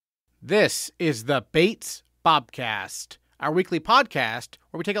This is the Bates Bobcast, our weekly podcast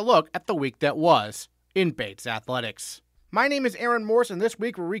where we take a look at the week that was in Bates athletics. My name is Aaron Morse, and this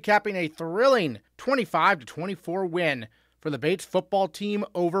week we're recapping a thrilling 25-24 win for the Bates football team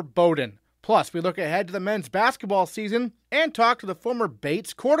over Bowdoin. Plus, we look ahead to the men's basketball season and talk to the former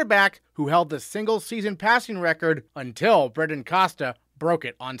Bates quarterback who held the single-season passing record until Brendan Costa broke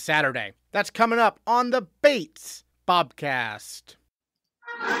it on Saturday. That's coming up on the Bates Bobcast.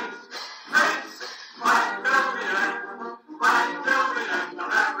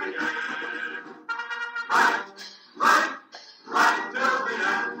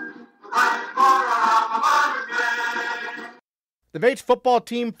 The Bates football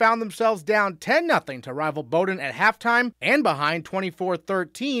team found themselves down 10-0 to rival Bowdoin at halftime and behind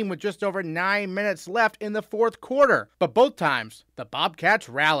 24-13 with just over 9 minutes left in the fourth quarter. But both times, the Bobcats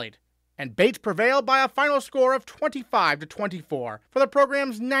rallied, and Bates prevailed by a final score of 25-24 for the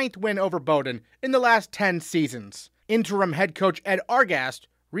program's 9th win over Bowdoin in the last 10 seasons. Interim head coach Ed Argast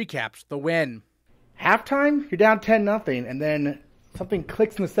recaps the win. Halftime, you're down 10-0, and then something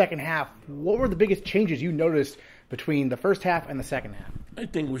clicks in the second half. What were the biggest changes you noticed between the first half and the second half? I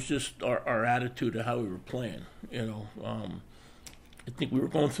think it was just our attitude of how we were playing. I think we were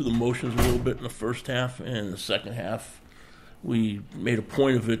going through the motions a little bit in the first half, and in the second half, we made a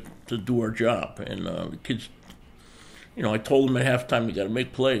point of it to do our job. And the kids, I told them at halftime, you got to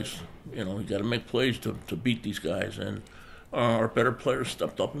make plays. You got to make plays to beat these guys. And our better players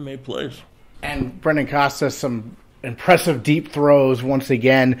stepped up and made plays. And Brendan Costa, some impressive deep throws once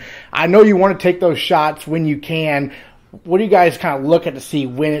again. I know you want to take those shots when you can. What do you guys kind of look at to see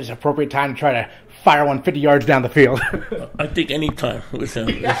when it's appropriate time to try to fire one 50 yards down the field? I think any time with him.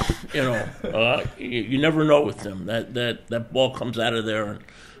 You never know with him. That ball comes out of there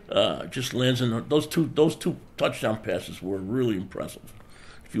and just lands in. Those two touchdown passes were really impressive.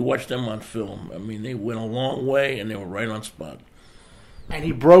 If you watch them on film, they went a long way and they were right on spot. And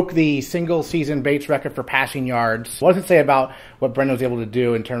he broke the single-season Bates record for passing yards. What does it say about what Brendan was able to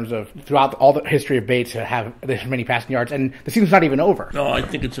do in terms of, throughout all the history of Bates, to have this many passing yards? And the season's not even over. No, I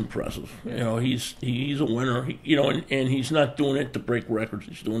think it's impressive. He's a winner. And he's not doing it to break records.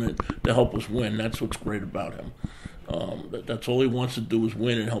 He's doing it to help us win. That's what's great about him. That's all he wants to do is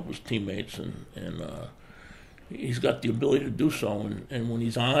win and help his teammates. And he's got the ability to do so. And when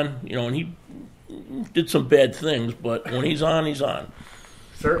he's on, and he did some bad things, but when he's on, he's on.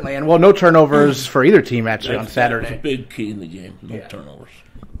 Certainly, and no turnovers for either team actually on Saturday. That was a big key in the game, turnovers.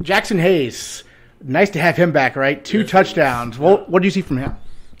 Jackson Hayes, nice to have him back, right? 2 touchdowns. What do you see from him?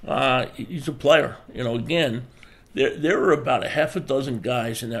 He's a player. Again, there are about a half a dozen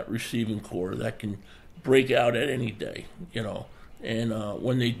guys in that receiving corps that can break out at any day, and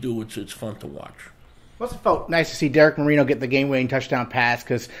when they do, it's fun to watch. Must have felt nice to see Derek Marino get the game-winning touchdown pass,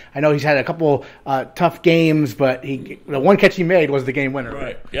 because I know he's had a couple tough games, but the one catch he made was the game winner.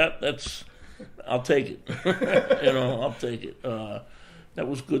 Right. Yeah, I'll take it. I'll take it. That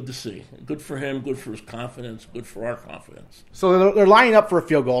was good to see. Good for him. Good for his confidence. Good for our confidence. So they're lining up for a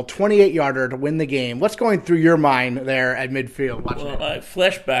field goal, 28-yarder to win the game. What's going through your mind there at midfield?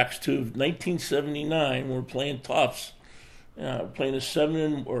 Flashbacks to 1979. We're playing Tufts. Playing a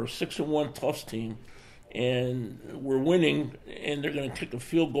 7 or 6-1 Tufts team. And we're winning, and they're going to kick a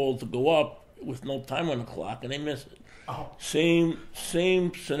field goal to go up with no time on the clock, and they miss it. Oh. Same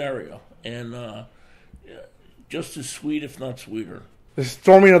scenario, and just as sweet, if not sweeter. The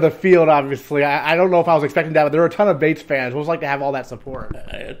storming of the field, obviously. I don't know if I was expecting that, but there were a ton of Bates fans. What was it like to have all that support?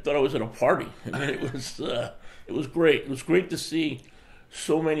 I thought I was at a party. It was great. It was great to see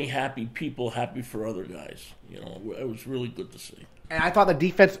so many happy people, happy for other guys. It was really good to see. And I thought the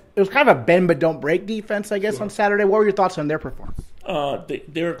defense, it was kind of a bend but don't break defense, I guess, sure, on Saturday. What were your thoughts on their performance?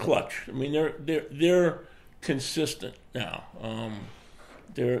 They're clutch. They're consistent now.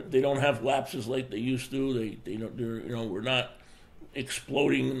 They don't have lapses like they used to. We're not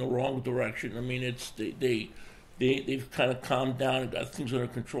exploding in the wrong direction. They've kind of calmed down and got things under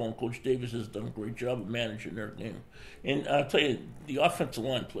control. And Coach Davis has done a great job of managing their game. And I'll tell you, the offensive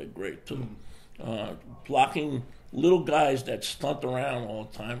line played great too. Blocking little guys that stunt around all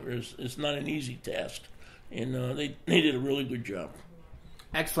the time is not an easy task, and they did a really good job.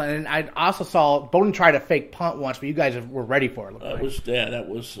 Excellent. And I also saw Bowdoin try to fake punt once, but you guys were ready for it. That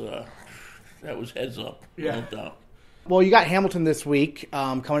was heads up, no doubt. Well, you got Hamilton this week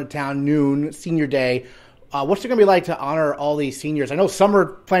coming to town noon, senior day. What's it going to be like to honor all these seniors? I know some are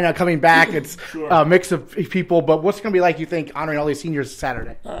planning on coming back. It's sure, a mix of people, but what's it going to be like, you think, honoring all these seniors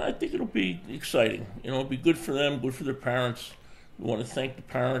Saturday? I think it'll be exciting. It'll be good for them, good for their parents. We want to thank the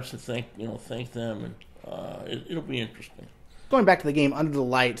parents and thank them, and it'll be interesting. Going back to the game under the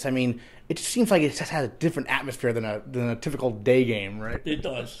lights, I mean, it just seems like it just has a different atmosphere than a typical day game, right? It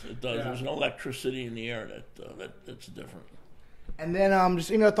does. It does. Yeah. There's an electricity in the air that's different. And then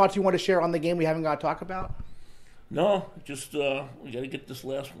just any other thoughts you want to share on the game we haven't got to talk about? No, just we got to get this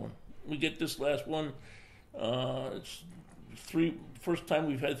last one. It's first time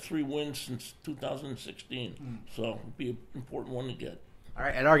we've had 3 wins since 2016. So it'll be an important one to get. All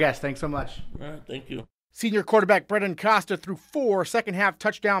right, and Argast, thanks so much. All right, thank you. Senior quarterback Brendan Costa threw 4 second-half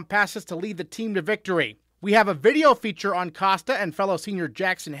touchdown passes to lead the team to victory. We have a video feature on Costa and fellow senior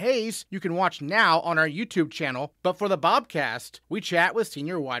Jackson Hayes you can watch now on our YouTube channel. But for the Bobcast, we chat with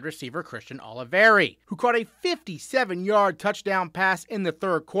senior wide receiver Christian Olivieri, who caught a 57-yard touchdown pass in the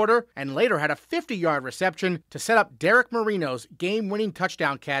third quarter and later had a 50-yard reception to set up Derek Marino's game-winning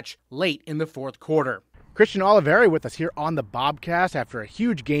touchdown catch late in the fourth quarter. Christian Olivieri with us here on the Bobcast after a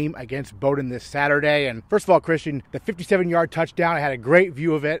huge game against Bowdoin this Saturday. And first of all, Christian, the 57-yard touchdown, I had a great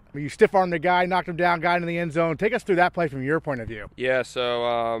view of it. You stiff-armed the guy, knocked him down, got into the end zone. Take us through that play from your point of view. Yeah, so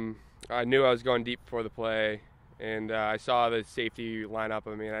I knew I was going deep before the play, and I saw the safety line up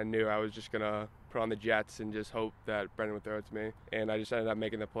on me, and I knew I was just going to put on the jets and just hope that Brendan would throw it to me. And I just ended up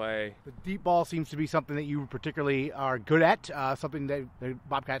making the play. The deep ball seems to be something that you particularly are good at, something that the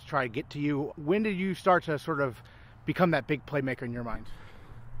Bobcats try to get to you. When did you start to sort of become that big playmaker in your mind?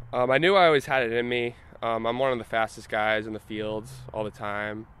 I knew I always had it in me. I'm one of the fastest guys in the fields all the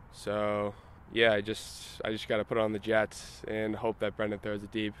time. So, yeah, I just got to put it on the jets and hope that Brendan throws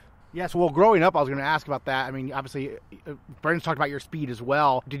it deep. Yes, well, growing up, I was going to ask about that. I mean, obviously, Brendan's talked about your speed as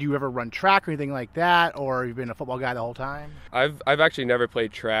well. Did you ever run track or anything like that, or you've been a football guy the whole time? I've actually never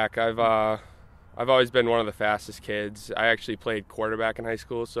played track. I've always been one of the fastest kids. I actually played quarterback in high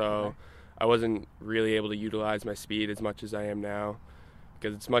school, so I wasn't really able to utilize my speed as much as I am now,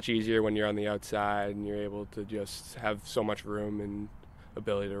 because it's much easier when you're on the outside and you're able to just have so much room and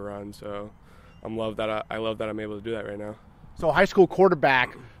ability to run. So I love that I'm able to do that right now. So high school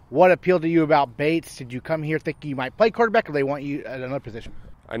quarterback. What appealed to you about Bates? Did you come here thinking you might play quarterback, or they want you at another position?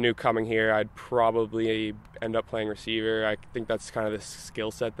 I knew coming here I'd probably end up playing receiver. I think that's kind of the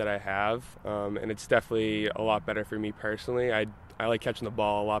skill set that I have, and it's definitely a lot better for me personally. I like catching the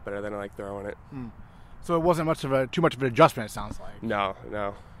ball a lot better than I like throwing it. So it wasn't too much of an adjustment, it sounds like. No.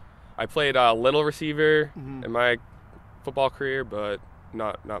 I played a little receiver in my football career, but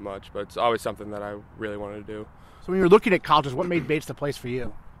not much. But it's always something that I really wanted to do. So when you were looking at colleges, what made Bates the place for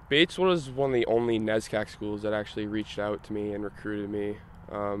you? Bates was one of the only NESCAC schools that actually reached out to me and recruited me.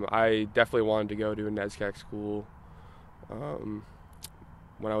 I definitely wanted to go to a NESCAC school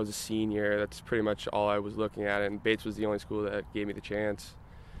when I was a senior. That's pretty much all I was looking at, and Bates was the only school that gave me the chance.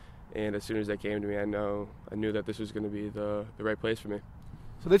 And as soon as that came to me, I knew that this was going to be the right place for me.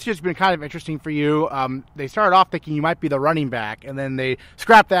 So this year's been kind of interesting for you. They started off thinking you might be the running back, and then they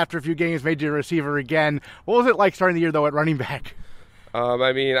scrapped that after a few games, made you a receiver again. What was it like starting the year, though, at running back?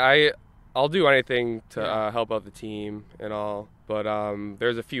 I mean, I'll do anything to help out the team and all, but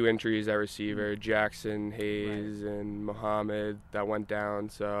there's a few injuries at receiver, Jackson, Hayes, and Muhammad that went down,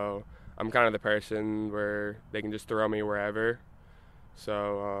 so I'm kind of the person where they can just throw me wherever.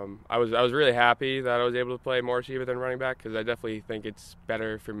 So I was really happy that I was able to play more receiver than running back, because I definitely think it's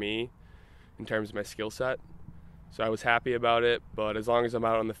better for me in terms of my skill set. So I was happy about it, but as long as I'm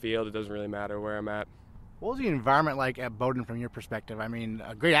out on the field, it doesn't really matter where I'm at. What was the environment like at Bowdoin from your perspective? I mean,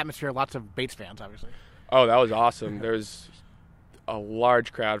 a great atmosphere, lots of Bates fans, obviously. Oh, that was awesome. There's a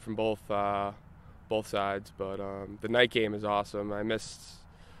large crowd from both sides, but the night game is awesome.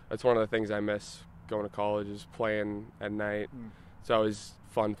 That's one of the things I miss going to college, is playing at night. It's always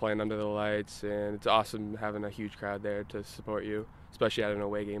fun playing under the lights, and it's awesome having a huge crowd there to support you, especially at an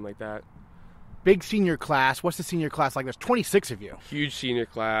away game like that. Big senior class. What's the senior class like? There's 26 of you. Huge senior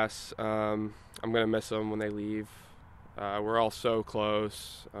class. I'm going to miss them when they leave. We're all so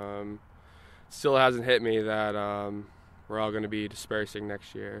close. Still hasn't hit me that we're all going to be dispersing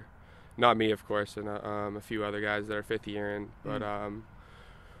next year. Not me, of course, and a few other guys that are fifth year in. But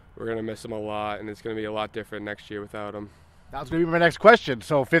we're going to miss them a lot, and it's going to be a lot different next year without them. That was going to be my next question.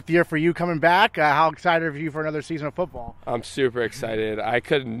 So fifth year for you coming back. How excited are you for another season of football? I'm super excited. I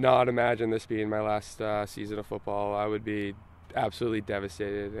could not imagine this being my last season of football. I would be absolutely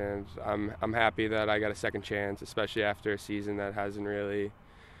devastated, and I'm happy that I got a second chance, especially after a season that hasn't really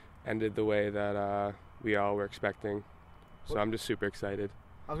ended the way that we all were expecting. So I'm just super excited.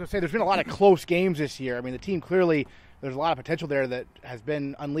 I was going to say, there's been a lot of close games this year. I mean, the team clearly, there's a lot of potential there that has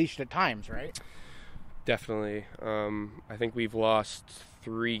been unleashed at times, right? Definitely. I think we've lost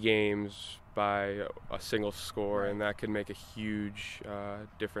 3 games by a single score, and that could make a huge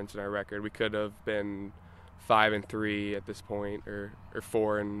difference in our record. We could have been 5-3 at this point, or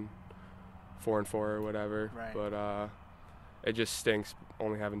 4-4 or whatever. Right. But it just stinks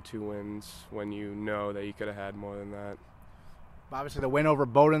only having 2 wins when you know that you could have had more than that. Obviously, the win over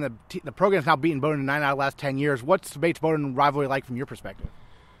Bowdoin, the program's now beaten Bowdoin in 9 out of the last 10 years. What's the Bates-Bowdoin rivalry like from your perspective?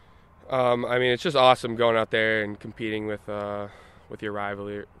 I mean, it's just awesome going out there and competing with your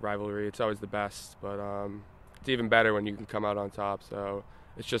rivalry. It's always the best, but it's even better when you can come out on top. So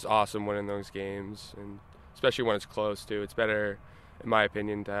it's just awesome winning those games, and especially when it's close, too. It's better, in my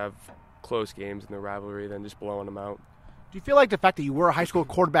opinion, to have close games in the rivalry than just blowing them out. Do you feel like the fact that you were a high school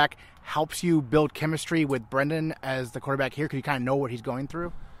quarterback helps you build chemistry with Brendan as the quarterback here? Because you kind of know what he's going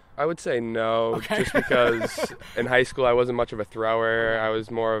through? I would say no, okay. Just because in high school I wasn't much of a thrower. I was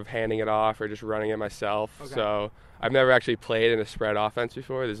more of handing it off or just running it myself. Okay. So I've never actually played in a spread offense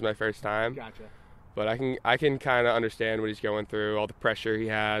before. This is my first time. Gotcha. But I can kind of understand what he's going through, all the pressure he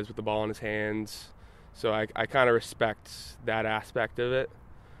has with the ball in his hands. So I kind of respect that aspect of it.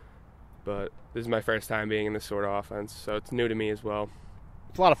 But this is my first time being in this sort of offense, so it's new to me as well.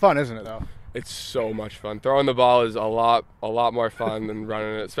 It's a lot of fun, isn't it, though? It's so much fun. Throwing the ball is a lot more fun than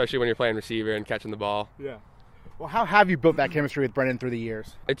running it, especially when you're playing receiver and catching the ball. Yeah. Well, how have you built that chemistry with Brendan through the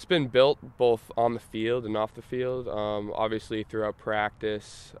years? It's been built both on the field and off the field. Obviously, throughout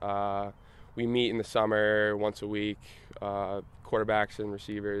practice, we meet in the summer once a week, quarterbacks and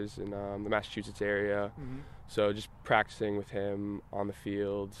receivers in the Massachusetts area. Mm-hmm. So just practicing with him on the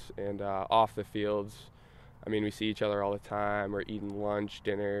fields and off the fields. I mean, we see each other all the time. We're eating lunch,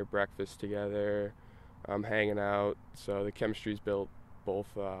 dinner, breakfast together, hanging out. So the chemistry's built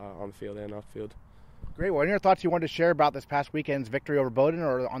both on the field and off the field. Great. Well, any other thoughts you wanted to share about this past weekend's victory over Bowdoin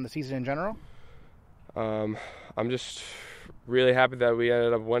or on the season in general? I'm just really happy that we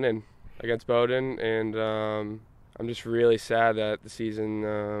ended up winning against Bowdoin, and I'm just really sad that the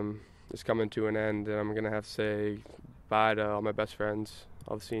season is coming to an end, and I'm going to have to say bye to all my best friends,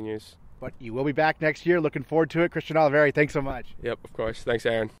 all the seniors. But you will be back next year. Looking forward to it. Christian Olivieri, thanks so much. Yep, of course. Thanks,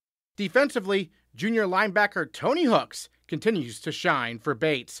 Aaron. Defensively, junior linebacker Tony Hooks continues to shine for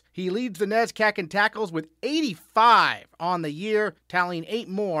Bates. He leads the NESCAC in tackles with 85 on the year, tallying 8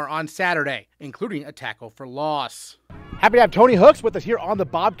 more on Saturday, including a tackle for loss. Happy to have Tony Hooks with us here on the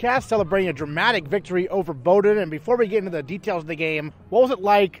Bobcast, celebrating a dramatic victory over Bowdoin. And before we get into the details of the game, what was it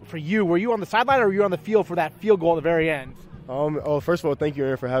like for you? Were you on the sideline or were you on the field for that field goal at the very end? First of all, thank you,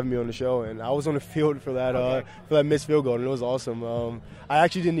 Aaron, for having me on the show. And I was on the field for that missed field goal, and it was awesome. I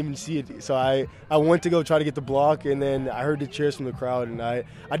actually didn't even see it, so I went to go try to get the block, and then I heard the cheers from the crowd, and I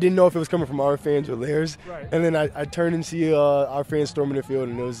didn't know if it was coming from our fans or theirs. Right. And then I turned and see our fans storming the field,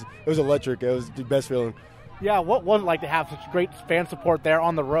 and it was electric. It was the best feeling. Yeah, what was it like to have such great fan support there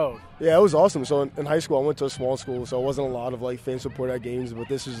on the road? Yeah, it was awesome. So in high school, I went to a small school, so it wasn't a lot of fan support at games. But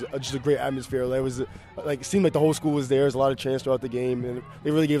this was just a great atmosphere. It seemed like the whole school was there. There was a lot of chants throughout the game, and they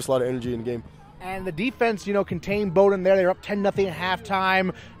really gave us a lot of energy in the game. And the defense, contained Bowdoin there. They were up 10-0 at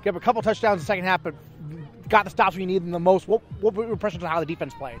halftime. Gave a couple touchdowns in the second half, but got the stops when you needed them the most. What were your impressions on how the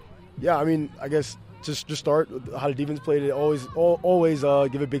defense played? Yeah, I mean, I guess just start with how the defense played. Always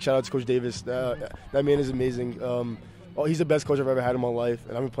give a big shout out to Coach Davis. That man is amazing. He's the best coach I've ever had in my life,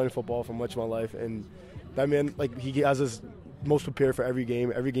 and I've been playing football for much of my life. And that man, he has us most prepared for every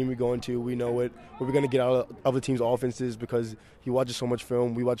game. Every game we go into, we know what we're going to get out of other teams' offenses because he watches so much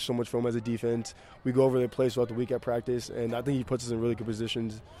film. We watch so much film as a defense. We go over their plays throughout the week at practice, and I think he puts us in really good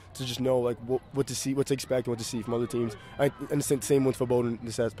positions to just know what to see, what to expect, and what to see from other teams. And the same ones for Bowdoin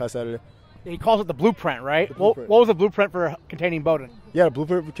this past Saturday. He calls it the blueprint, right? The blueprint. What was the blueprint for containing Bowdoin? Yeah, the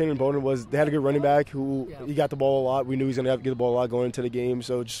blueprint for containing Bowdoin was they had a good running back who he got the ball a lot. We knew he was going to have to get the ball a lot going into the game,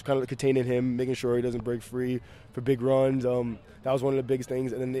 so just kind of containing him, making sure he doesn't break free for big runs. That was one of the biggest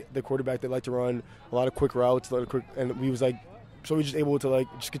things. And then the quarterback, they like to run a lot of quick routes, and we was so we just able to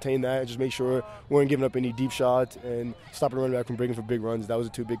just contain that and just make sure we weren't giving up any deep shots and stopping the running back from breaking for big runs. That was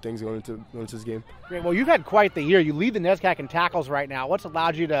the 2 big things going into this game. Great. Well, you've had quite the year. You lead the NESCAC in tackles right now. What's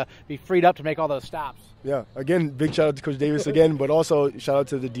allowed you to be freed up to make all those stops? Yeah, again, big shout out to Coach Davis again, but also shout out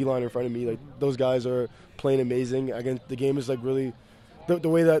to the D-line in front of me. Those guys are playing amazing. Again, the game is really the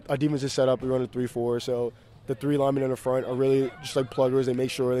way that our defense is set up. We run a 3-4, so the 3 linemen in the front are really just pluggers. They make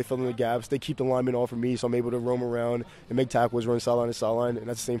sure they fill in the gaps. They keep the linemen off for me, so I'm able to roam around and make tackles, run sideline to sideline, and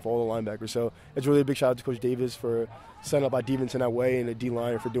that's the same for all the linebackers. So it's really a big shout out to Coach Davis for setting up our defense in that way, and the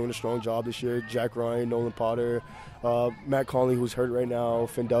D-line for doing a strong job this year. Jack Ryan, Nolan Potter, Matt Conley, who's hurt right now,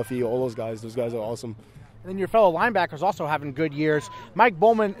 Finn Duffy, all those guys. Those guys are awesome. And then your fellow linebackers also having good years. Mike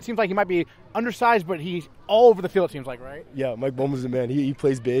Bowman, it seems like he might be undersized, but he's all over the field, it seems like, right? Yeah, Mike Bowman's the man. He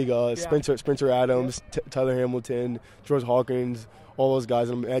plays big. Spencer Adams, Tyler Hamilton, George Hawkins, all those guys,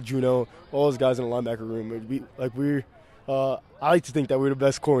 and at Juno, all those guys in the linebacker room. I like to think that we're the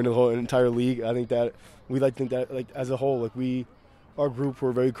best core in the whole entire league. I think that we like to think that, like, as a whole, like our group,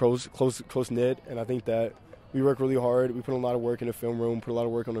 we're very close knit, and I think that we work really hard. We put a lot of work in the film room, put a lot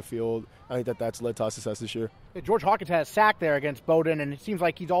of work on the field. I think that that's led to our success this year. Yeah, George Hawkins had a sack there against Bowdoin, and it seems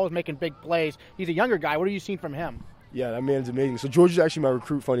like he's always making big plays. He's a younger guy. What have you seen from him? Yeah, that man's amazing. So George is actually my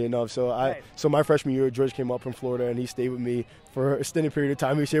recruit, funny enough. So my freshman year, George came up from Florida, and he stayed with me for an extended period of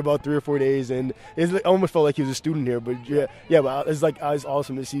time. He was here about 3 or 4 days, and it almost felt like he was a student here. But but it's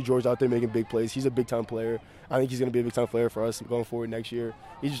awesome to see George out there making big plays. He's a big-time player. I think he's going to be a big-time player for us going forward next year.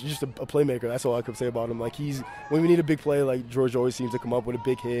 He's just a playmaker. That's all I could say about him. Like, when we need a big play, like, George always seems to come up with a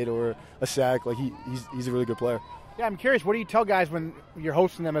big hit or a sack. Like, he's a really good player. Yeah, I'm curious, what do you tell guys when you're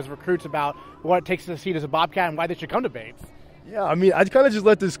hosting them as recruits about what it takes to succeed as a Bobcat and why they should come to Bates? Yeah, I mean, I kind of just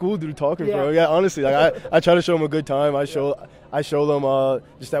let the school do the talking, bro. Yeah, honestly, like I try to show them a good time. I show them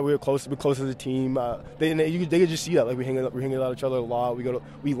just that we're close as a team. They could just see that, like, we hang out with each other a lot.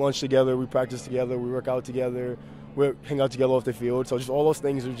 We eat lunch together, we practice together, we work out together, we hang out together off the field. So just all those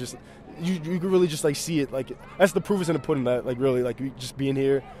things are just you can really just, like, see it. Like, that's the proof is in the pudding. That, like, really, like, just being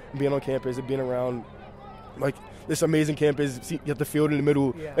here, and being on campus, and being around, like, this amazing campus, you have the field in the middle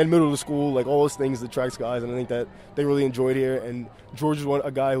of the school, like, all those things that attracts guys, and I think that they really enjoyed here. And George is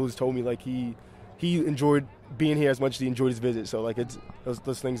a guy who's told me, like, he enjoyed being here as much as he enjoyed his visit. So, like, it's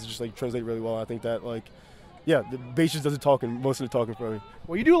those things just, like, translate really well. I think that, like, the base just does the talking, most of the talking for me.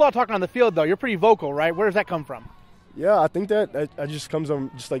 Well, you do a lot of talking on the field, though. You're pretty vocal, right? Where does that come from? Yeah, I think that just comes from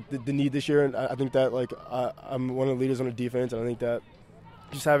just, like, the need this year, and I think that, like, I'm one of the leaders on the defense, and I think that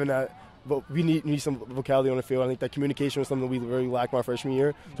just having that. But we need some vocality on the field. I think that communication was something we really lacked my freshman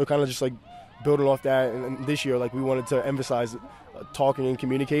year. So kind of just, like, building off that. And this year, like, we wanted to emphasize talking and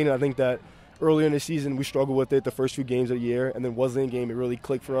communicating. I think that earlier in the season we struggled with it the first 2 games of the year. And then Wesleyan game, it really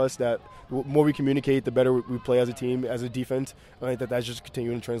clicked for us that the more we communicate, the better we play as a team, as a defense. And I think that that's just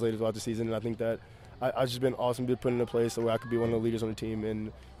continuing to translate throughout the season. And I think that I've just been awesome to put in a place so I could be one of the leaders on the team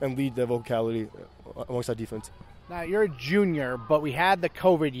and lead the vocality amongst our defense. Now, you're a junior, but we had the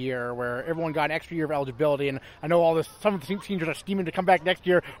COVID year where everyone got an extra year of eligibility, and I know some of the seniors are steaming to come back next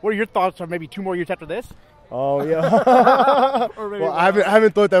year. What are your thoughts on maybe 2 more years after this? Oh, yeah. Well, I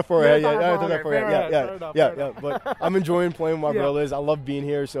haven't thought that far yet. Yeah. But I'm enjoying playing with my brothers. I love being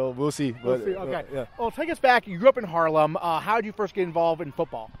here, so we'll see. Okay. Well, take us back. You grew up in Harlem. How did you first get involved in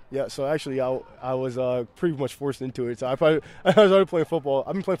football? Yeah, so actually I was pretty much forced into it. So I started playing football.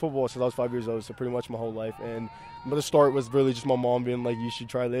 I've been playing football since I was 5 years old, so pretty much my whole life. But the start was really just my mom being like, you should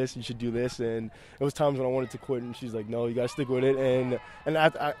try this, you should do this. And it was times when I wanted to quit, and she's like, no, you got to stick with it. And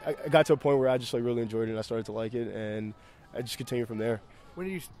I got to a point where I just, like, really enjoyed it, and I started to like it, and I just continued from there. When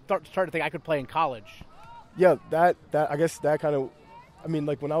did you start to think I could play in college? Yeah, that I guess that kind of, I mean,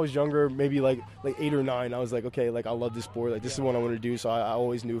 like, when I was younger, maybe like 8 or 9, I was like, okay, like, I love this sport. Like, this is what I want to do. So I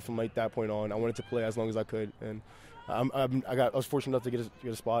always knew from, like, that point on, I wanted to play as long as I could. And I was fortunate enough to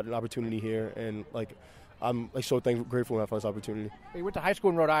get a spot, an opportunity here, and, like, I'm, like, so grateful when I found this opportunity. You went to high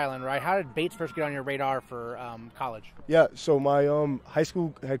school in Rhode Island, right? How did Bates first get on your radar for college? Yeah, so my high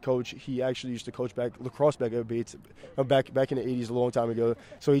school head coach, he actually used to coach lacrosse back at Bates, back in the 80s, a long time ago.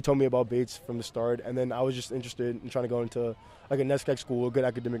 So he told me about Bates from the start, and then I was just interested in trying to go into, like, a NESCAC school, a good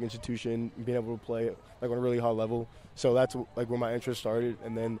academic institution, and being able to play, like, on a really high level. So that's, like, where my interest started,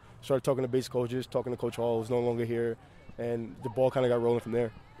 and then started talking to Bates coaches, talking to Coach Hall, who's no longer here, and the ball kind of got rolling from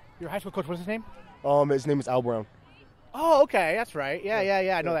there. Your high school coach, what's his name? His name is Al Brown. Oh, okay, that's right. Yeah,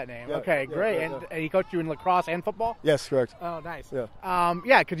 I know that name. Yeah, okay, great. And he coached you in lacrosse and football? Yes, correct. Oh, nice. Yeah.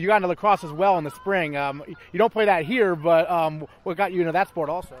 Because you got into lacrosse as well in the spring. You don't play that here, but what got you into that sport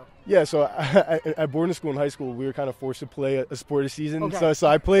also? Yeah, so at boarding school in high school, we were kind of forced to play a sport a season. Okay. So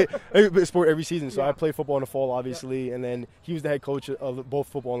I play a sport every season. So I play football in the fall, obviously, and then he was the head coach of both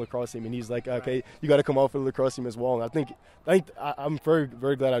football and lacrosse team, and he's like, okay, you got to come out for the lacrosse team as well. And I think I'm very,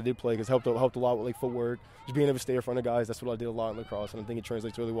 very glad I did play because it helped a lot with, like, footwork, just being able to stay in front of guys. That's what I did a lot in lacrosse, and I think it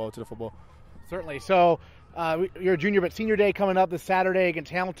translates really well to the football. Certainly. So you're a junior, but senior day coming up this Saturday against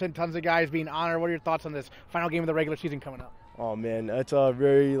Hamilton. Tons of guys being honored. What are your thoughts on this final game of the regular season coming up? Oh, man, that's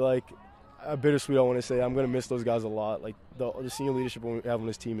very, like, bittersweet, I want to say. I'm going to miss those guys a lot. Like, the senior leadership we have on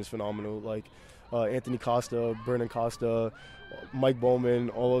this team is phenomenal. Like, Anthony Costa, Brendan Costa, Mike Bowman,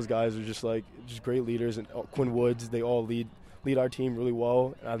 all those guys are just great leaders. And Quinn Woods, they all lead our team really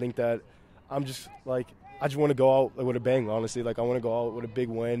well. And I think that I'm just, like, I just want to go out with a bang, honestly. Like, I want to go out with a big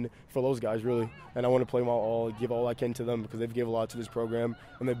win for those guys, really. And I want to play them all, give all I can to them because they've given a lot to this program.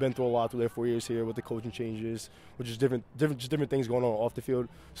 And they've been through a lot through their 4 years here with the coaching changes, which is different things going on off the field.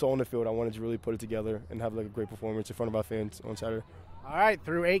 So on the field, I wanted to really put it together and have like a great performance in front of our fans on Saturday. All right,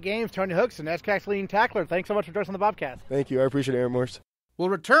 through 8 games, Tony Hookson, SCAC's leading tackler. Thanks so much for joining us on the Bobcast. Thank you. I appreciate it, Aaron Morse. We'll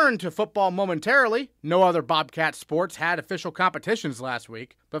return to football momentarily. No other Bobcat sports had official competitions last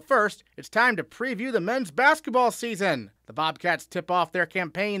week. But first, it's time to preview the men's basketball season. The Bobcats tip off their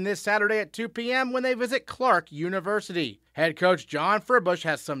campaign this Saturday at 2 p.m. when they visit Clark University. Head coach John Furbush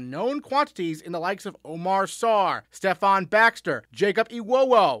has some known quantities in the likes of Omar Sarr, Stephon Baxter, Jacob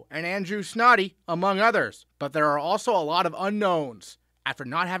Iwowo, and Andrew Snoddy, among others. But there are also a lot of unknowns after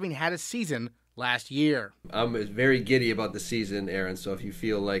not having had a season last year. I'm very giddy about the season, Aaron, so if you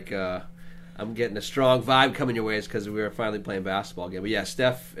feel like I'm getting a strong vibe coming your way, it's because we are finally playing basketball again. But yeah,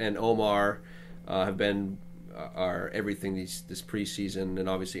 Steph and Omar have been our everything this preseason, and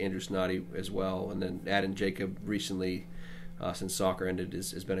obviously Andrew Snoddy as well, and then adding Jacob recently since soccer ended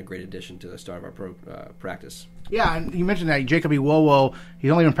has been a great addition to the start of our practice. Yeah, and you mentioned that Jacob Iwowo, he's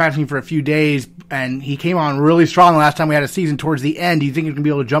only been practicing for a few days, and he came on really strong the last time we had a season towards the end. Do you think he's going to be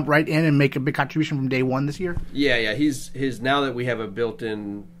able to jump right in and make a big contribution from day one this year? Yeah. He's now that we have a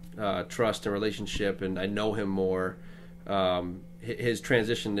built-in trust and relationship, and I know him more, his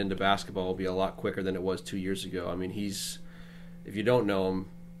transition into basketball will be a lot quicker than it was 2 years ago. I mean, if you don't know him,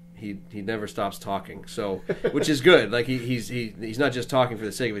 he never stops talking, so which is good. Like he's not just talking for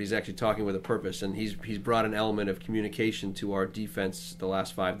the sake of it; he's actually talking with a purpose, and he's brought an element of communication to our defense the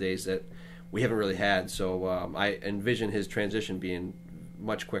last 5 days that we haven't really had. So I envision his transition being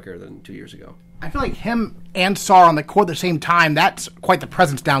much quicker than 2 years ago. I feel like him and Sarr on the court at the same time, that's quite the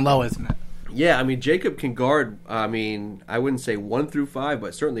presence down low, isn't it? Yeah, I mean, Jacob can guard, I wouldn't say 1 through 5,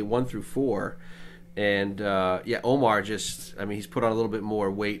 but certainly 1 through 4. And, Omar he's put on a little bit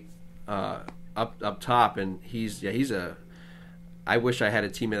more weight up top, and I wish I had a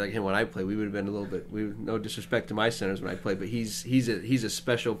teammate like him when I played. We would have been a little bit, no disrespect to my centers when I played, but he's a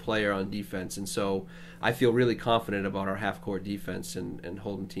special player on defense, and so I feel really confident about our half-court defense and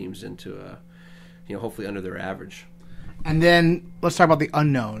holding teams into, hopefully under their average. And then let's talk about the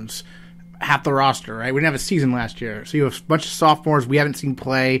unknowns. Half the roster, right? We didn't have a season last year. So you have a bunch of sophomores we haven't seen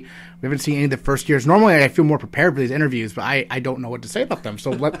play. We haven't seen any of the first years. Normally I feel more prepared for these interviews, but I don't know what to say about them.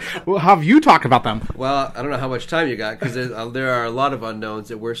 So how have you talked about them? Well, I don't know how much time you got because there are a lot of unknowns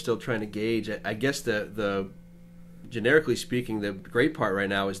that we're still trying to gauge. I guess the generically speaking, the great part right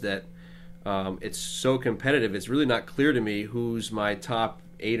now is that it's so competitive. It's really not clear to me who's my top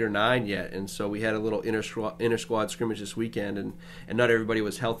 8 or 9 yet. And so we had a little inter squad scrimmage this weekend, and not everybody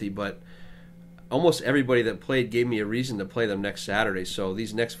was healthy, but almost everybody that played gave me a reason to play them next Saturday. So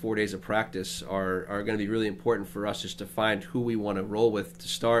these next 4 days of practice are going to be really important for us just to find who we want to roll with to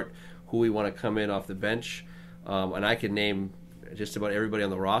start, who we want to come in off the bench. And I can name just about everybody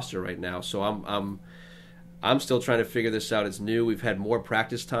on the roster right now. So I'm still trying to figure this out. It's new. We've had more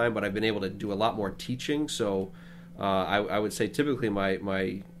practice time, but I've been able to do a lot more teaching. So I would say typically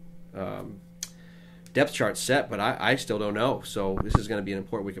my depth chart's set, but I still don't know. So this is going to be an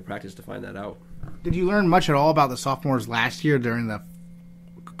important week of practice to find that out. Did you learn much at all about the sophomores last year during the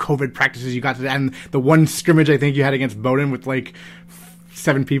COVID practices you got to, and the one scrimmage I think you had against Bowdoin with like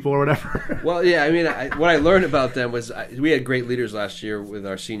 7 people or whatever? Well, yeah, what I learned about them was we had great leaders last year with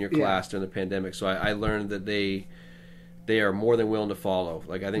our senior class during the pandemic, so I learned that they are more than willing to follow.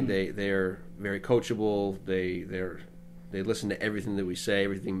 Like I think they are very coachable. They listen to everything that we say.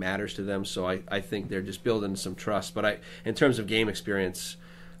 Everything matters to them. So I think they're just building some trust. But in terms of game experience,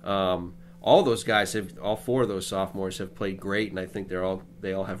 all those guys all 4 of those sophomores have played great, and I think they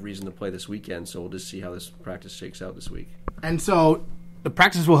all have reason to play this weekend. So we'll just see how this practice shakes out this week. And so the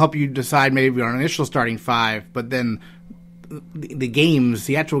practice will help you decide maybe on an initial starting 5, but then the games,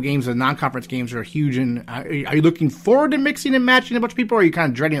 the actual games, the non-conference games are huge. And are you looking forward to mixing and matching a bunch of people, or are you kind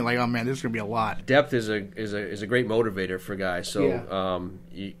of dreading it like, oh man, this is going to be a lot? Depth is a great motivator for guys. So,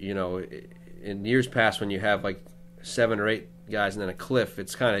 in years past when you have like 7 or 8 guys and then a cliff,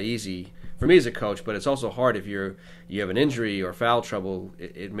 it's kind of easy for me as a coach, but it's also hard if you have an injury or foul trouble.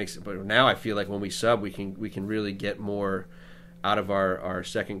 It makes it. But now I feel like when we sub, we can really get more out of our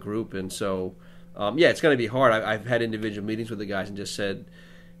second group, and so it's going to be hard. I've had individual meetings with the guys and just said,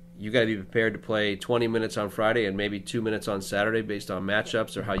 you got to be prepared to play 20 minutes on Friday and maybe 2 minutes on Saturday based on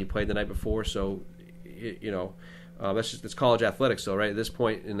matchups or how you played the night before. So, it's college athletics, though, right? At this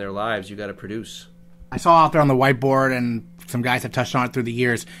point in their lives, you got to produce. I saw out there on the whiteboard, and some guys have touched on it through the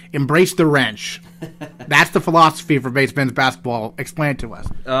years, embrace the wrench. That's the philosophy for men's basketball. Explain it to us.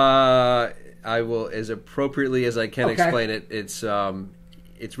 I will, as appropriately as I can explain it.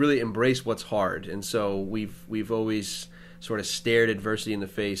 It's really embrace what's hard, and so we've always sort of stared adversity in the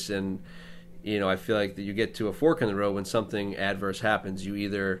face, and I feel like that you get to a fork in the road when something adverse happens. You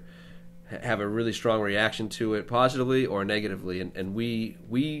either have a really strong reaction to it positively or negatively, and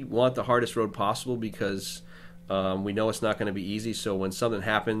we want the hardest road possible because we know it's not going to be easy. So when something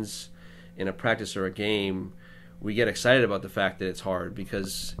happens in a practice or a game, we get excited about the fact that it's hard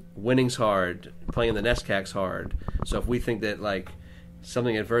because winning's hard, playing the NESCAC's hard. So if we think that like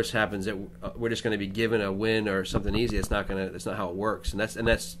something adverse happens that we're just going to be given a win or something easy, that's not how it works. And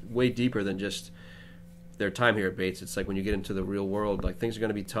that's way deeper than just their time here at Bates. It's like when you get into the real world, like things are going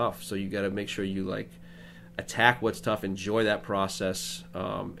to be tough. So you got to make sure you like attack what's tough, enjoy that process,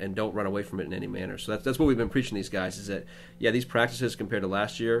 and don't run away from it in any manner. So that's what we've been preaching these guys is that these practices compared to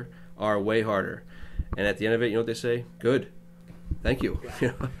last year are way harder. And at the end of it, you know what they say? Good. Thank you.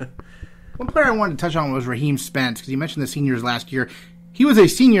 One player I wanted to touch on was Raheem Spence because you mentioned the seniors last year. He was a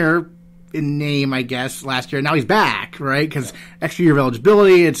senior in name, I guess, last year. Now he's back, right? Because extra year of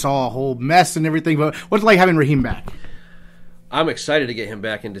eligibility, it's all a whole mess and everything. But what's it like having Raheem back? I'm excited to get him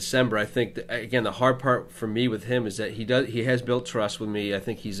back in December. I think, again, the hard part for me with him is that he has built trust with me. I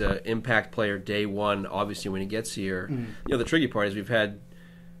think he's an impact player day one, obviously, when he gets here. The tricky part is we've had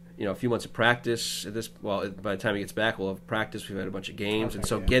a few months of practice. By the time he gets back, we'll have practice. We've had a bunch of games. And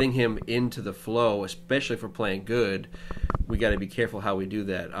so getting him into the flow, especially for playing good, we got to be careful how we do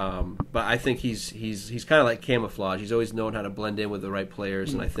that. But I think he's kind of like camouflage. He's always known how to blend in with the right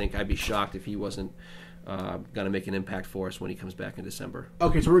players, and I think I'd be shocked if he wasn't going to make an impact for us when he comes back in December.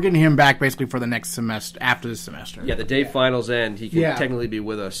 Okay, so we're getting him back basically for the next semester, after this semester. Yeah, the day finals end, he can technically be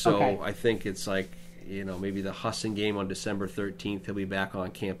with us. So I think it's like, maybe the Husson game on December 13th, he'll be back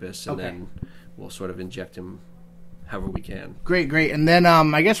on campus, and then we'll sort of inject him however we can. Great. And then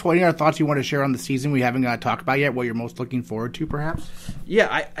I guess what are your thoughts you want to share on the season we haven't talked about yet, what you're most looking forward to perhaps?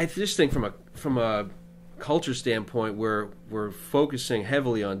 Yeah, I just think from a culture standpoint, we're focusing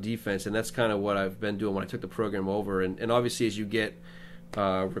heavily on defense, and that's kind of what I've been doing when I took the program over. And obviously as you get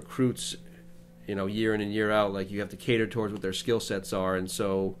recruits, year in and year out, like you have to cater towards what their skill sets are. And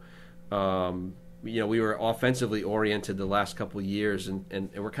so we were offensively oriented the last couple of years, and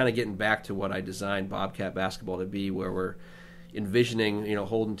we're kind of getting back to what I designed Bobcat basketball to be, where we're envisioning,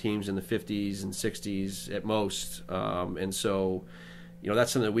 holding teams in the 50s and 60s at most. And so,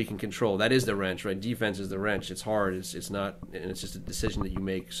 that's something that we can control. That is the wrench, right? Defense is the wrench. It's hard. It's not, and it's just a decision that you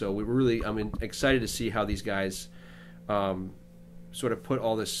make. So I'm excited to see how these guys sort of put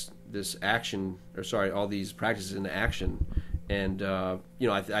all this action, all these practices into action. And,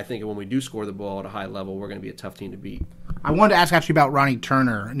 I think when we do score the ball at a high level, we're going to be a tough team to beat. I wanted to ask actually about Ronnie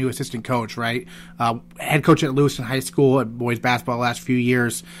Turner, new assistant coach, right? Head coach at Lewiston High School at boys basketball the last few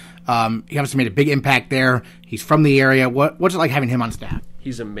years. He obviously made a big impact there. He's from the area. What's it like having him on staff?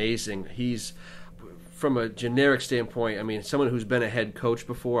 He's amazing. He's, from a generic standpoint, someone who's been a head coach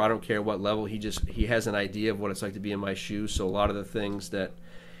before, I don't care what level, he has an idea of what it's like to be in my shoes. So a lot of the things that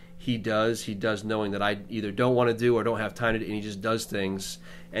he does knowing that I either don't want to do or don't have time to do, and he just does things,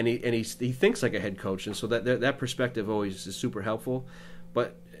 and he thinks like a head coach, and so that perspective always is super helpful.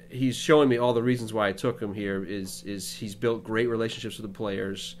 But he's showing me all the reasons why I took him here is he's built great relationships with the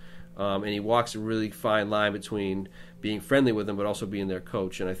players, and he walks a really fine line between being friendly with them but also being their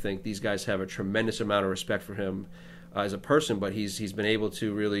coach. And I think these guys have a tremendous amount of respect for him as a person, but he's been able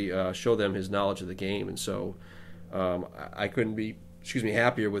to really show them his knowledge of the game, and so I couldn't be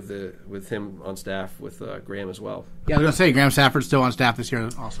happier with him on staff with Graham as well. Yeah, I was going to say, Graham Stafford's still on staff this year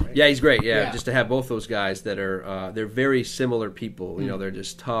also, right? Yeah, he's great. Yeah, just to have both those guys that are they're very similar people. They're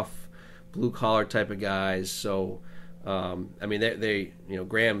just tough, blue-collar type of guys. So, they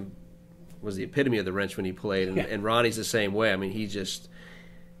Graham was the epitome of the wrench when he played, and Ronnie's the same way.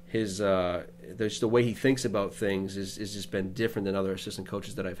 There's the way he thinks about things is just been different than other assistant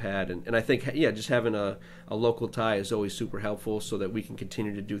coaches that I've had, and I think just having a local tie is always super helpful so that we can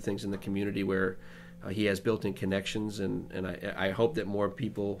continue to do things in the community where he has built-in connections, and I hope that more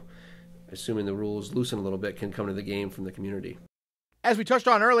people, assuming the rules loosen a little bit, can come to the game from the community. As we touched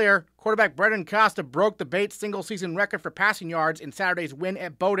on earlier, quarterback Brendan Costa broke the Bates single-season record for passing yards in Saturday's win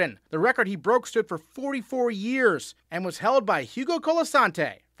at Bowdoin. The record he broke stood for 44 years and was held by Hugo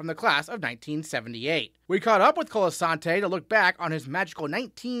Colasante from the class of 1978. We caught up with Colasante to look back on his magical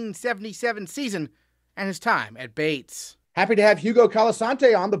 1977 season and his time at Bates. Happy to have Hugo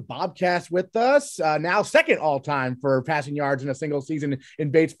Colasante on the Bobcast with us, now second all-time for passing yards in a single season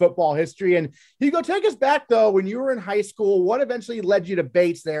in Bates football history. And Hugo, take us back, though, when you were in high school, what eventually led you to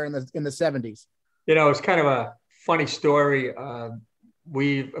Bates there in the 70s? It's kind of a funny story.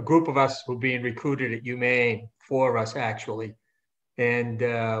 a group of us were being recruited at UMaine, 4 of us actually, and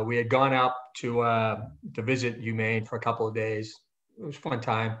we had gone up to visit UMaine for a couple of days. It was a fun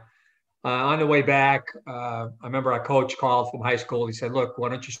time. On the way back, I remember our coach called from high school. He said, "Look, why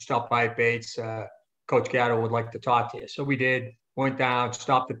don't you stop by at Bates? Coach Gatto would like to talk to you." So we did. Went down,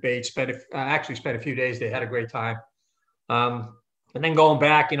 stopped at Bates. Actually spent a few days. They had a great time. And then going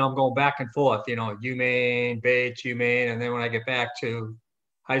back, I'm going back and forth. UMaine, Bates, UMaine, and then when I get back to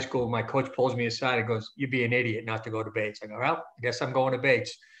high school, my coach pulls me aside and goes, "You'd be an idiot not to go to Bates." I go, "Well, I guess I'm going to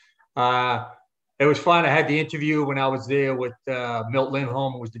Bates." It was fun. I had the interview when I was there with Milt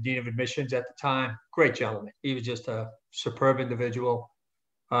Lindholm, who was the dean of admissions at the time. Great gentleman. He was just a superb individual.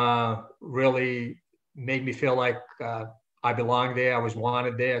 Really made me feel like I belonged there. I was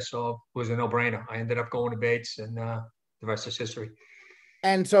wanted there. So it was a no-brainer. I ended up going to Bates, and the rest is history.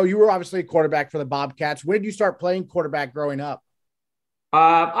 And so you were obviously a quarterback for the Bobcats. When did you start playing quarterback growing up?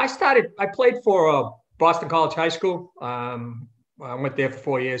 I played for Boston College High School. I went there for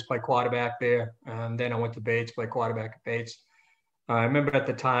 4 years, played quarterback there. Then I went to Bates, played quarterback at Bates. I remember at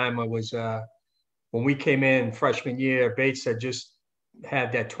the time when we came in freshman year, Bates had just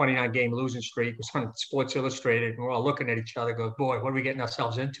had that 29-game losing streak. It was on Sports Illustrated, and we're all looking at each other, go, "Boy, what are we getting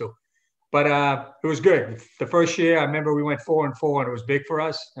ourselves into?" But it was good. The first year, I remember we went 4-4, and it was big for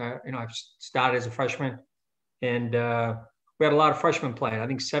us. I started as a freshman, and we had a lot of freshmen playing. I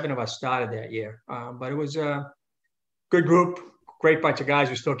think 7 of us started that year. But it was a good group, great bunch of guys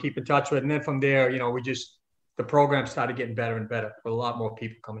we still keep in touch with. And then from there, the program started getting better and better with a lot more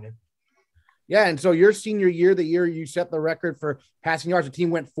people coming in. Yeah, and so your senior year, the year you set the record for passing yards, the team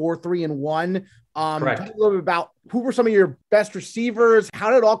went 4-3-1. Correct. Talk a little bit about who were some of your best receivers. How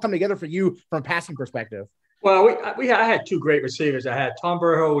did it all come together for you from a passing perspective? Well, I had 2 great receivers. I had Tom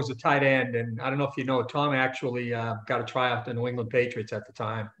Burrow, who was a tight end, and I don't know if you know, Tom actually got a tryout to the New England Patriots at the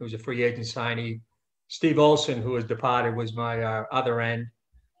time. He was a free agent signee. Steve Olson, who was departed, was my other end.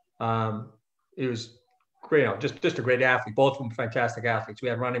 He was great, just a great athlete. Both of them fantastic athletes. We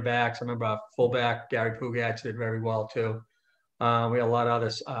had running backs. I remember our fullback, Gary Pugatch, did very well too. We had a lot of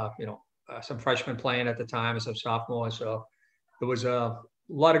others, some freshmen playing at the time and some sophomores. So there was a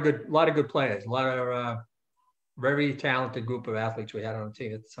lot of good players, a lot of very talented group of athletes we had on the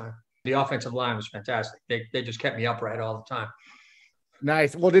team at the time. The offensive line was fantastic. They just kept me upright all the time.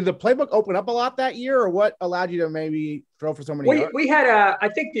 Nice. Well, did the playbook open up a lot that year, or what allowed you to maybe throw for so many yards? We had I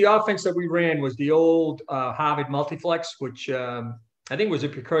think the offense that we ran was the old Harvard multiflex, which I think was a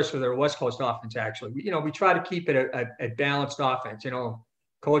precursor to their West Coast offense, actually. We try to keep it a balanced offense.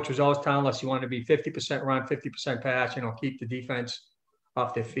 Coach was always telling us you want to be 50% run, 50% pass, keep the defense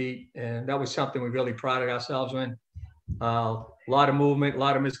off their feet. And that was something we really prided ourselves in. A lot of movement, a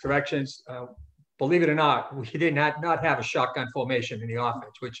lot of misdirections. Believe it or not, we did not have a shotgun formation in the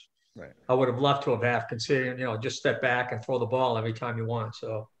offense, which right. I would have loved to have had, considering, just step back and throw the ball every time you want.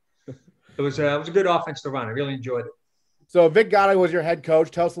 So it was a good offense to run. I really enjoyed it. So Vic Gatto was your head coach.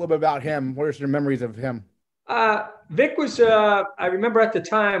 Tell us a little bit about him. What are your memories of him? Vic was, I remember at the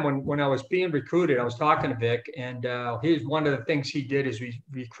time when I was being recruited, I was talking to Vic, and one of the things he did is we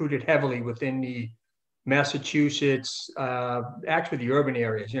recruited heavily within the Massachusetts, actually the urban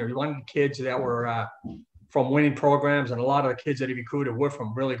areas. He wanted kids that were from winning programs, and a lot of the kids that he recruited were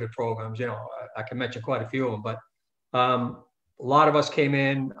from really good programs. I can mention quite a few of them, but a lot of us came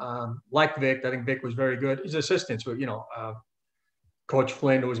in, like Vic. I think Vic was very good. His assistants were, Coach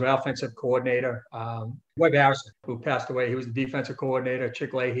Flynn, who was my offensive coordinator, Webb Harrison, who passed away. He was the defensive coordinator,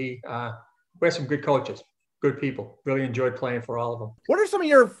 Chick Leahy. We had some good coaches. Good people. Really enjoyed playing for all of them. What are some of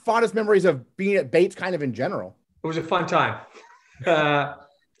your fondest memories of being at Bates kind of in general? It was a fun time.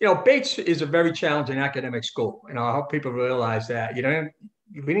 Bates is a very challenging academic school. I hope people realize that. We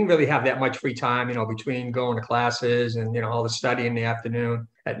didn't really have that much free time, between going to classes and, all the study in the afternoon,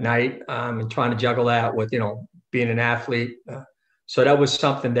 at night, and trying to juggle that with, being an athlete. So that was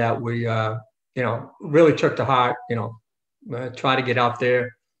something that we, really took to heart, try to get out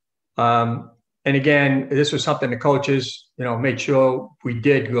there. And again, this was something the coaches, made sure we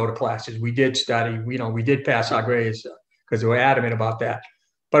did go to classes. We did study. We did pass our grades because they were adamant about that.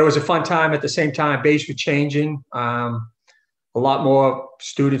 But it was a fun time. At the same time, Bates was changing. A lot more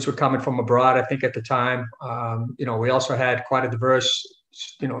students were coming from abroad, I think, at the time. We also had quite a diverse,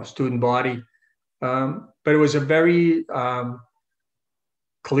 student body. But it was a very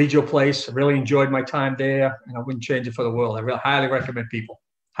collegial place. I really enjoyed my time there, and I wouldn't change it for the world. I really highly recommend people.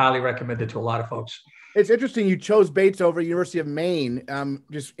 Highly recommend it to a lot of folks. It's interesting you chose Bates over University of Maine.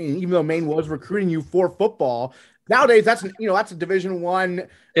 Even though Maine was recruiting you for football, nowadays that's a Division I.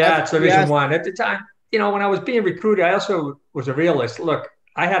 Yeah, it's Division I at the time. when I was being recruited, I also was a realist. Look,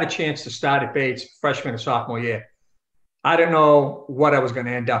 I had a chance to start at Bates freshman and sophomore year. I didn't know what I was going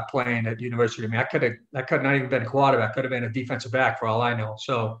to end up playing at university. I mean, I could not even been a quarterback. I could have been a defensive back for all I know.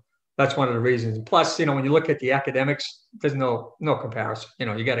 So that's one of the reasons. And plus, when you look at the academics, there's no comparison.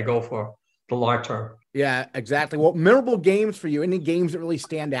 You got to go for the long term. Yeah, exactly. Well, memorable games for you. Any games that really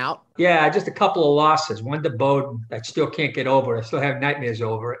stand out? Yeah, just a couple of losses. One to Bowdoin, I still can't get over it. I still have nightmares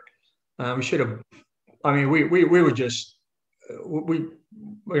over it. We should have. I mean, we were just we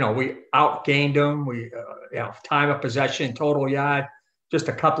outgained them. We time of possession, total yard, just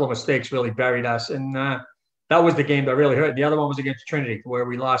a couple of mistakes really buried us, and that was the game that really hurt. The other one was against Trinity, where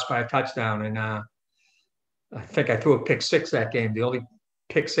we lost by a touchdown, and I think I threw a pick six that game. The only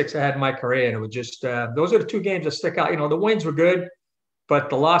pick six I had in my career, and it was just those are the two games that stick out. The wins were good, but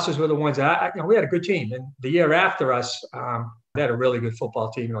the losses were the ones that we had a good team. And the year after us, they had a really good football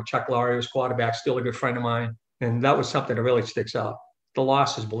team. Chuck Laurie was quarterback, still a good friend of mine, and that was something that really sticks out. The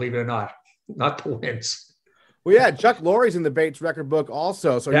losses, believe it or not the wins. Well, yeah, Chuck Laurie's in the Bates record book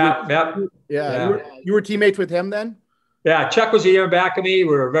also. So you were teammates with him then? Yeah, Chuck was a year back of me. We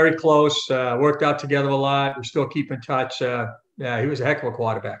were very close, worked out together a lot. We still keep in touch. He was a heck of a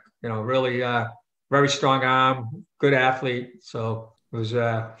quarterback. Really very strong arm, good athlete. So it was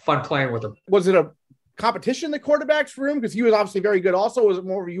fun playing with him. Was it a competition in the quarterback's room? Because he was obviously very good also. Was it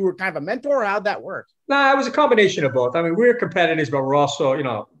more you were kind of a mentor, or how'd that work? Nah, it was a combination of both. I mean, we were competitors, but we're also,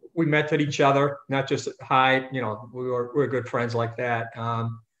 we mentored each other, not just high, we were good friends like that.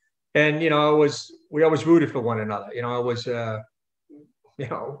 And, we always rooted for one another. It was,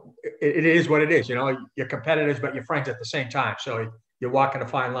 it is what it is. You're competitors, but you're friends at the same time. So you're walking a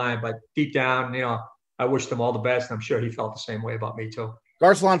fine line, but deep down, I wish them all the best. And I'm sure he felt the same way about me too.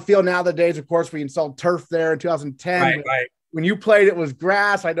 Garcelon Field nowadays, of course, we installed turf there in 2010. Right. When you played, it was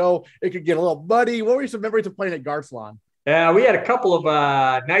grass. I know it could get a little muddy. What were some memories of playing at Garcelon? Yeah, we had a couple of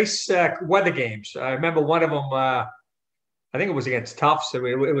nice weather games. I remember one of them, I think it was against Tufts. It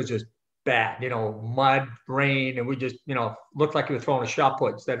was just bad, mud, rain, and we just, looked like we were throwing a shot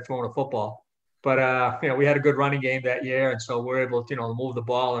put instead of throwing a football. But, we had a good running game that year, and so we were able to, move the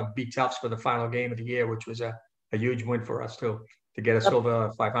ball and beat Tufts for the final game of the year, which was a huge win for us, too, to get us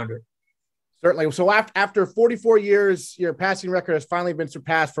over 500. Certainly. So after 44 years, your passing record has finally been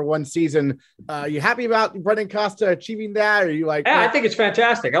surpassed for one season. You happy about Brendan Costa achieving that? Or are you like? Yeah, I think it's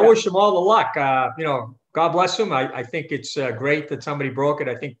fantastic. I wish him all the luck. God bless him. I think it's great that somebody broke it.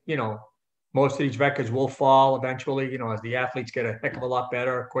 I think, most of these records will fall eventually, as the athletes get a heck of a lot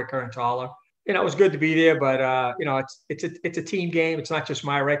better, quicker and taller. It was good to be there, but, it's a team game. It's not just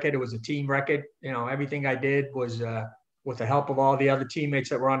my record. It was a team record. Everything I did was with the help of all the other teammates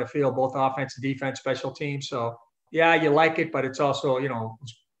that were on the field, both offense and defense, special teams. So, yeah, you like it, but it's also,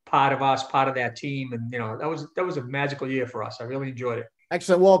 it's part of us, part of that team. And, that was a magical year for us. I really enjoyed it.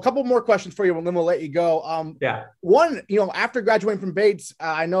 Excellent. Well, a couple more questions for you, and then we'll let you go. One, after graduating from Bates,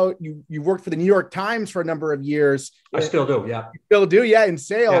 I know you worked for the New York Times for a number of years. I still do, yeah. You still do, yeah, in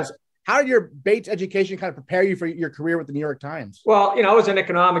sales. Yeah. How did your Bates education kind of prepare you for your career with the New York Times? Well, I was an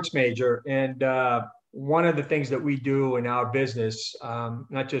economics major, and one of the things that we do in our business,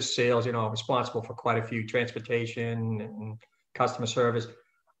 not just sales, I'm responsible for quite a few, transportation and customer service.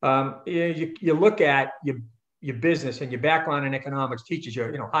 You look at your business, and your background in economics teaches you,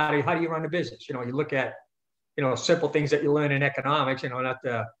 how do you run a business? You look at, simple things that you learn in economics, not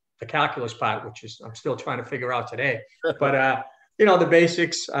the calculus part, which is I'm still trying to figure out today. But, the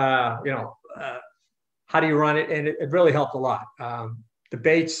basics, how do you run it? And it really helped a lot. The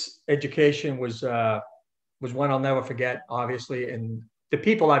Bates education was one I'll never forget, obviously. And the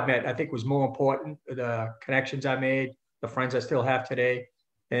people I've met, I think, was more important. The connections I made, the friends I still have today.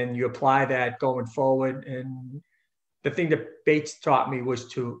 And you apply that going forward. And the thing that Bates taught me was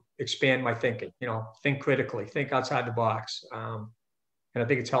to expand my thinking, think critically, think outside the box. And I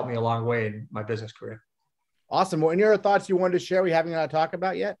think it's helped me a long way in my business career. Awesome. Well, any other thoughts you wanted to share we haven't talked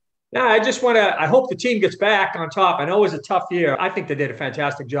about yet? No, I hope the team gets back on top. I know it was a tough year. I think they did a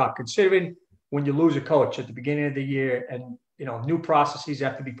fantastic job, considering when you lose a coach at the beginning of the year and, new processes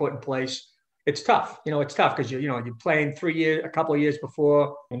have to be put in place. It's tough. It's tough because you're playing a couple of years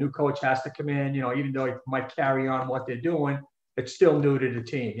before a new coach has to come in, even though he might carry on what they're doing, it's still new to the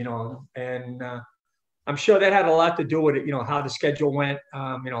team, and I'm sure that had a lot to do with it, how the schedule went,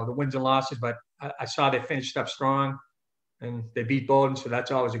 the wins and losses, but I saw they finished up strong and they beat Bowdoin. So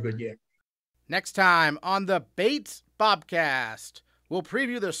that's always a good year. Next time on the Bates Bobcast, we'll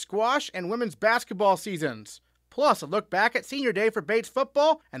preview the squash and women's basketball seasons. plus a look back at senior day for Bates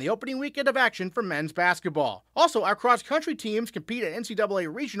football and the opening weekend of action for men's basketball. Also, our cross-country teams compete at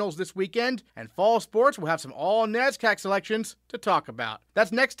NCAA regionals this weekend, and fall sports will have some all-NASCAC selections to talk about.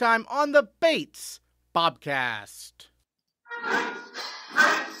 That's next time on the Bates Bobcast.